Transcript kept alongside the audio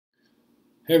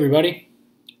Hey everybody,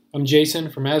 I'm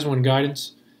Jason from As One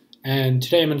Guidance, and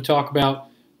today I'm going to talk about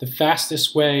the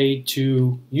fastest way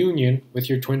to union with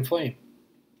your twin flame.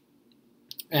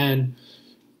 And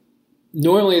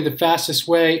normally the fastest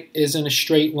way is in a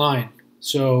straight line.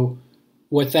 So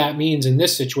what that means in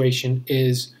this situation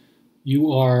is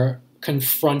you are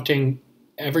confronting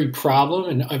every problem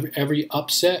and every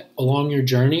upset along your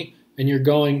journey, and you're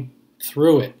going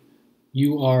through it.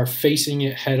 You are facing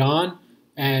it head on,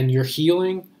 and you're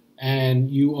healing,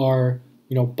 and you are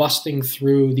busting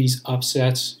through these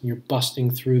upsets. You're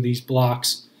busting through these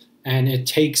blocks, and it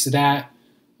takes that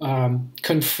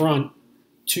confront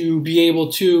to be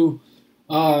able to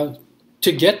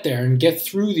get there and get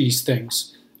through these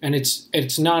things. And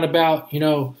it's not about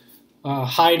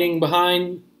hiding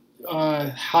behind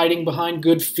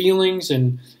good feelings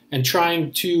and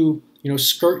trying to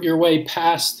skirt your way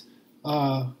past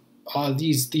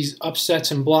these upsets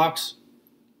and blocks.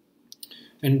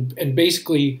 And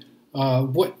basically,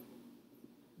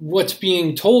 what's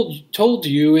being told to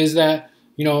you is that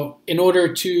in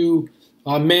order to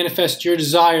manifest your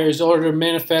desires, in order to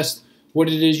manifest what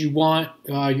it is you want,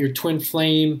 your twin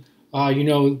flame,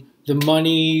 the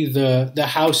money, the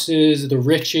houses, the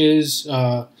riches,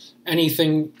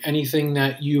 anything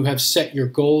that you have set your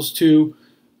goals to,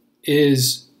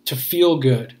 is to feel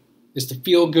good,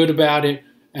 about it,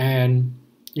 and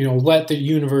let the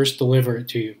universe deliver it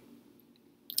to you.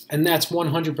 And that's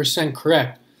 100%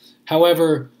 correct.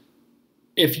 However,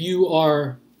 if you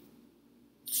are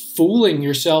fooling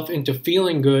yourself into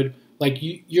feeling good, like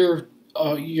you're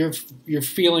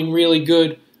feeling really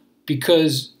good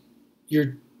because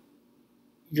you're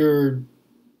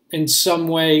in some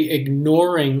way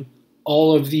ignoring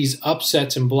all of these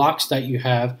upsets and blocks that you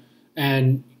have,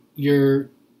 and you're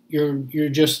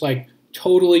just like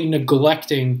totally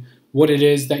neglecting what it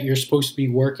is that you're supposed to be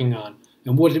working on,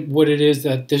 and what it is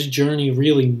that this journey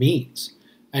really means.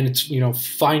 And it's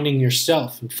finding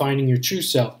yourself and finding your true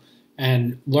self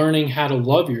and learning how to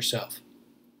love yourself.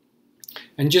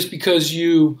 And just because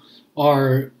you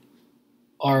are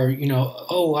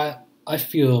I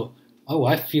feel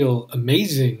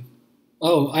amazing.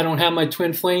 Oh, I don't have my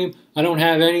twin flame. I don't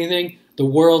have anything. The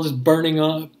world is burning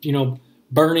up,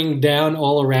 burning down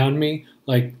all around me.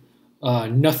 Like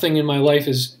nothing in my life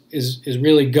is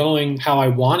really going how I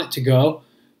want it to go.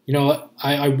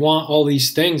 I want all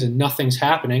these things and nothing's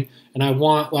happening. And I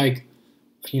want I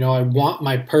want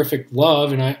my perfect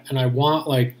love, and I want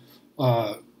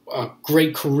a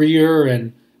great career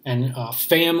and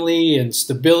family and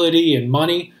stability and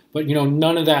money. But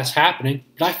none of that's happening.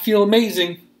 But I feel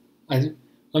amazing.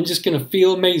 I'm just gonna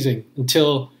feel amazing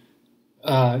until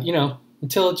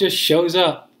until it just shows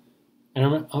up,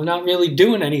 and I'm not really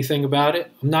doing anything about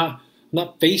it. I'm not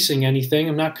facing anything.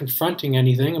 I'm not confronting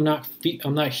anything. I'm not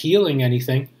healing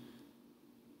anything.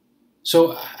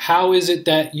 So how is it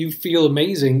that you feel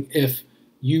amazing if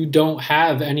you don't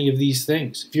have any of these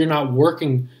things? If you're not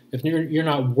working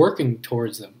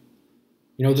towards them?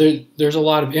 There's a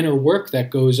lot of inner work that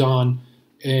goes on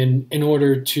in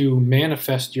order to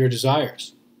manifest your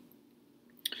desires.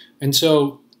 And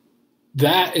so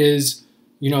that is,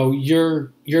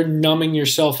 you're numbing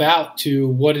yourself out to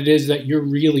what it is that you're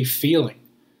really feeling,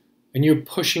 and you're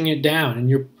pushing it down, and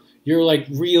you're like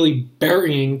really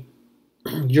burying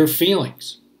your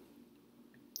feelings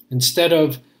instead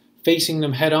of facing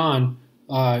them head on.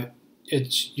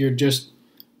 You're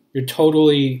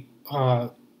totally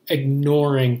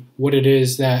ignoring what it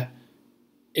is that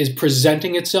is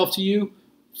presenting itself to you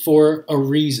for a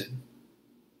reason.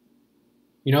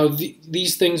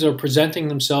 These things are presenting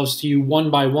themselves to you one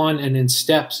by one and in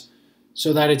steps,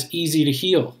 so that it's easy to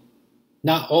heal.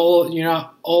 Not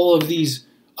all of these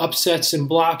upsets and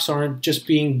blocks aren't just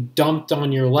being dumped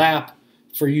on your lap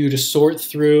for you to sort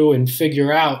through and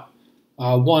figure out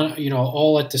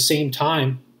all at the same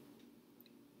time.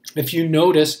 If you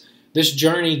notice, this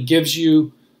journey gives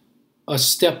you a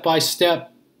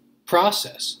step-by-step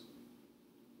process.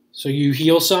 So you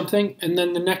heal something, and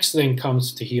then the next thing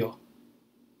comes to heal.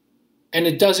 And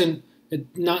it doesn't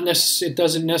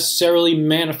necessarily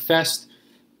manifest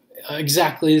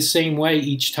exactly the same way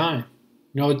each time.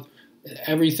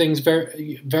 Everything's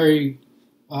very, very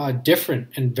different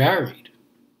and varied,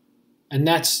 and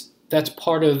that's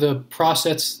part of the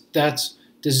process that's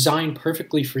designed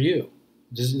perfectly for you.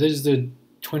 This is the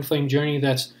twin flame journey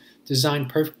that's designed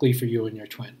perfectly for you and your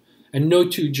twin, and no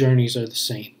two journeys are the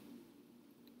same.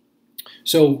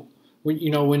 So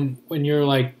when you're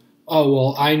like, oh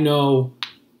well, I know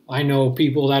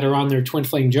people that are on their twin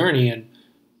flame journey and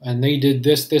they did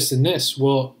this, and this.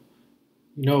 Well,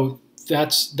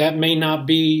 that may not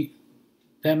be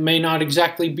that may not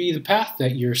exactly be the path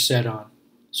that you're set on.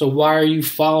 So why are you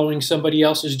following somebody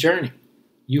else's journey?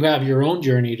 You have your own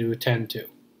journey to attend to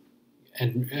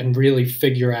and really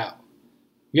figure out.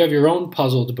 You have your own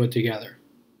puzzle to put together.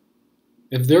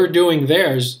 If they're doing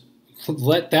theirs,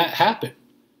 let that happen.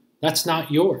 That's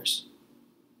not yours.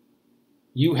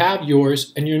 You have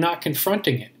yours, and you're not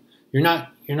confronting it. You're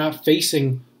not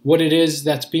facing what it is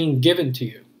that's being given to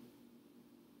you.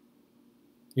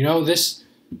 You know, this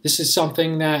is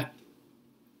something that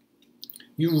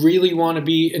you really want to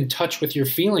be in touch with your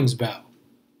feelings about.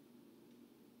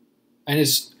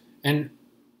 And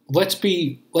let's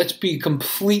be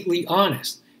completely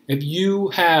honest. If you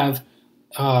have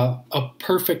a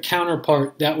perfect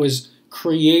counterpart that was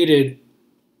created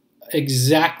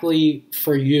exactly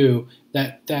for you,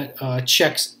 that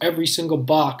checks every single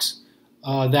box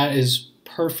that is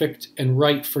perfect and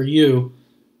right for you,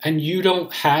 and you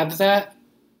don't have that,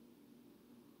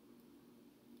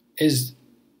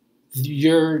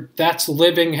 that's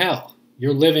living hell.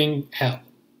 You're living hell.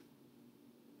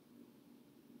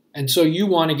 And so you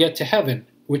want to get to heaven,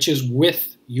 which is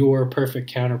with your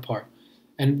perfect counterpart.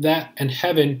 And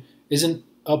heaven isn't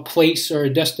a place or a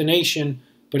destination,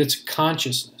 but it's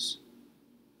consciousness.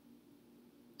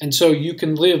 And so you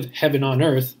can live heaven on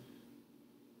earth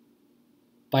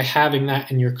by having that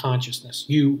in your consciousness.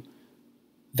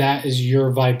 That is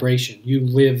your vibration. You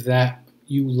live that.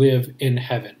 You live in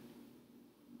heaven.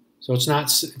 So it's not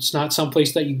some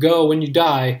place that you go when you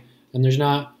die, and there's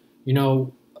not,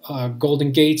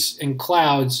 golden gates and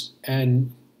clouds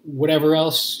and whatever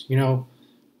else,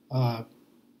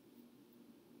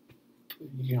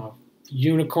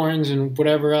 unicorns and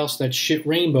whatever else, that shit,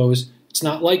 rainbows. It's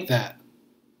not like that.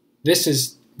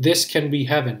 This can be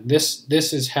heaven. This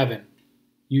is heaven.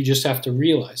 You just have to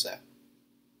realize that.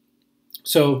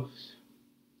 So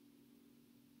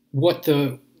what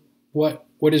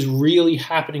is really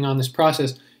happening on this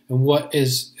process, and what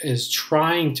is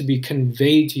trying to be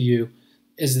conveyed to you,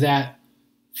 is that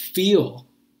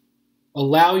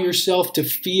allow yourself to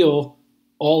feel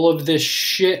all of this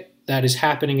shit that is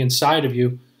happening inside of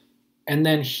you, and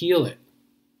then heal it.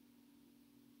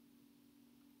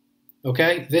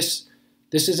 Okay? This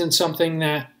isn't something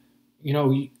that,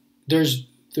 there's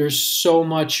so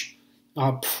much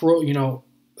shitty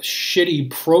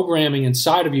programming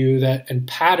inside of you and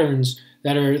patterns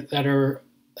that are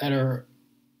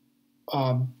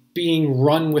being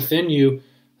run within you,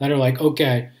 that are like,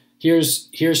 okay,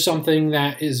 here's something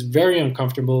that is very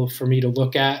uncomfortable for me to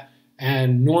look at,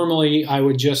 and normally I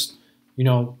would just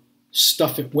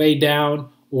stuff it way down,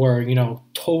 or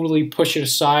totally push it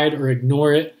aside or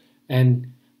ignore it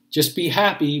and just be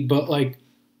happy. But like,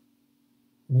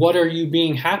 what are you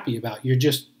being happy about? You're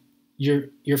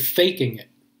faking it.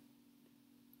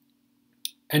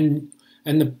 And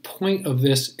the point of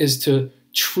this is to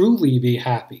truly be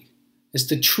happy, is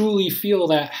to truly feel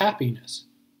that happiness.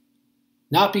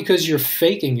 Not because you're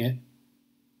faking it.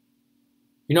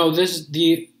 In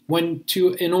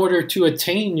order to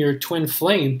attain your twin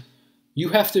flame, you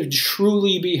have to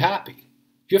truly be happy.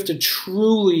 You have to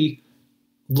truly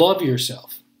love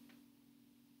yourself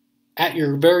at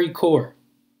your very core.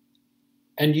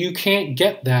 And you can't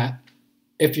get that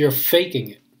if you're faking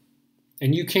it.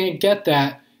 And you can't get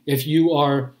that if you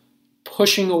are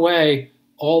pushing away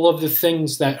all of the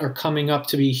things that are coming up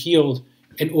to be healed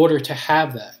in order to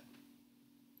have that.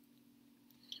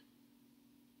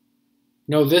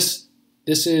 This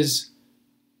is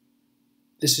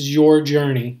your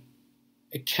journey.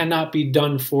 It cannot be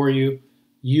done for you.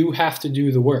 You have to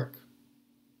do the work.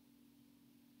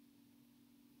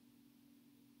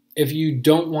 If you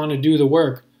don't want to do the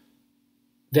work,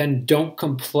 then don't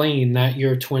complain that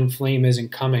your twin flame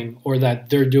isn't coming, or that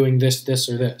they're doing this,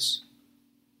 or this.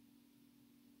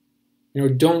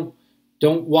 Don't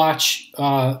watch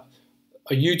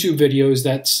YouTube videos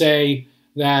that say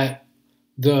that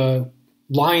the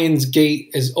Lion's Gate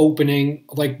is opening.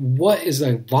 Like, what is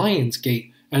a Lion's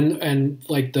Gate? And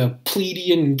like the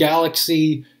Pleiadian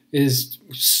galaxy is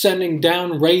sending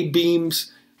down ray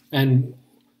beams, and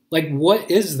like,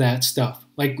 what is that stuff?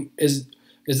 Like, is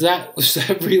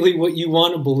that really what you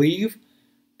want to believe?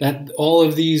 That all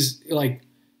of these like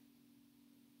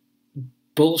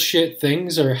bullshit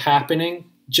things are happening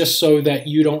just so that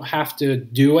you don't have to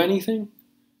do anything?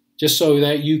 Just so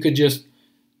that you could just,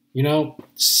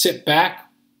 sit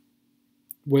back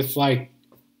with and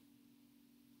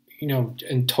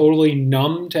totally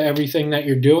numb to everything that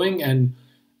you're doing, and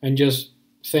just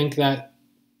think that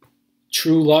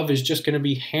true love is just going to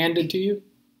be handed to you?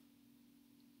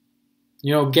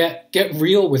 Get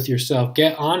real with yourself.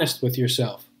 Get honest with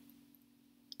yourself.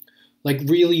 Like,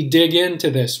 really dig into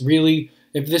this. Really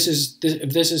if this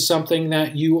is something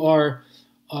that you are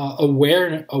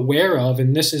aware of,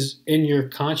 and this is in your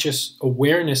conscious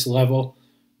awareness level,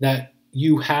 that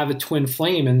you have a twin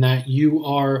flame and that you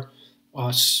are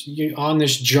on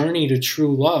this journey to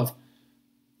true love,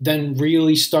 then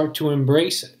really start to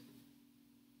embrace it.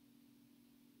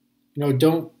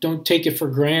 Don't take it for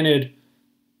granted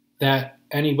that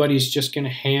anybody's just going to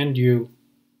hand you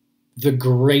the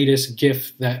greatest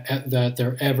gift that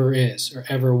there ever is or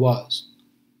ever was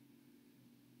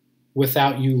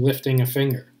without you lifting a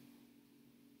finger.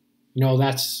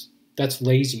 That's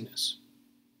laziness.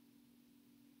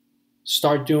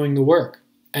 Start doing the work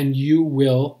and you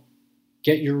will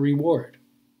get your reward.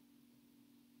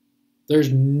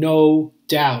 There's no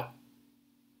doubt.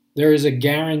 There is a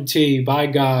guarantee by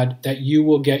God that you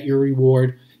will get your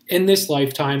reward in this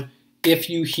lifetime if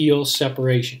you heal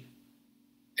separation.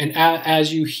 And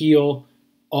as you heal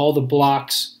all the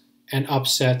blocks and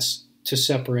upsets to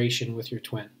separation with your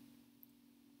twin.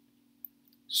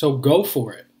 So go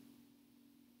for it.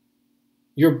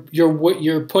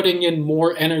 You're putting in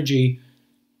more energy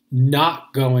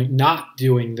not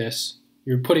doing this.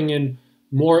 You're putting in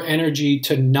more energy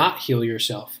to not heal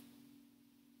yourself.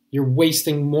 You're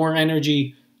wasting more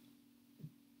energy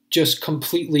just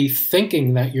completely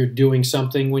thinking that you're doing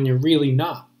something when you're really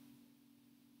not.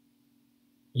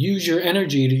 Use your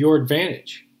energy to your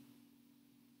advantage.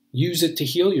 Use it to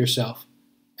heal yourself.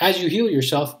 As you heal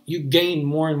yourself, you gain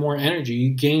more and more energy.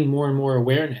 You gain more and more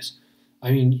awareness.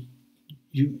 I mean,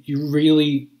 you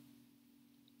really,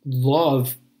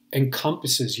 love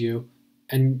encompasses you,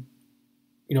 and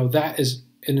that is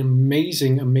an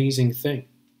amazing, amazing thing.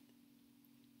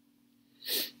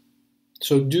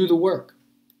 So do the work.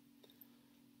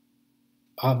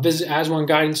 Visit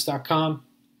AsOneGuidance.com.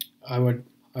 I would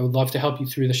love to help you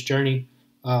through this journey.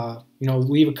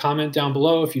 Leave a comment down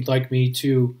below if you'd like me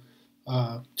to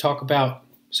talk about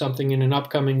something in an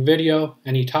upcoming video,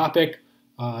 any topic,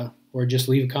 or just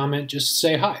leave a comment, just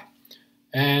say hi.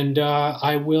 And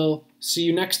I will see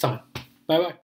you next time. Bye-bye.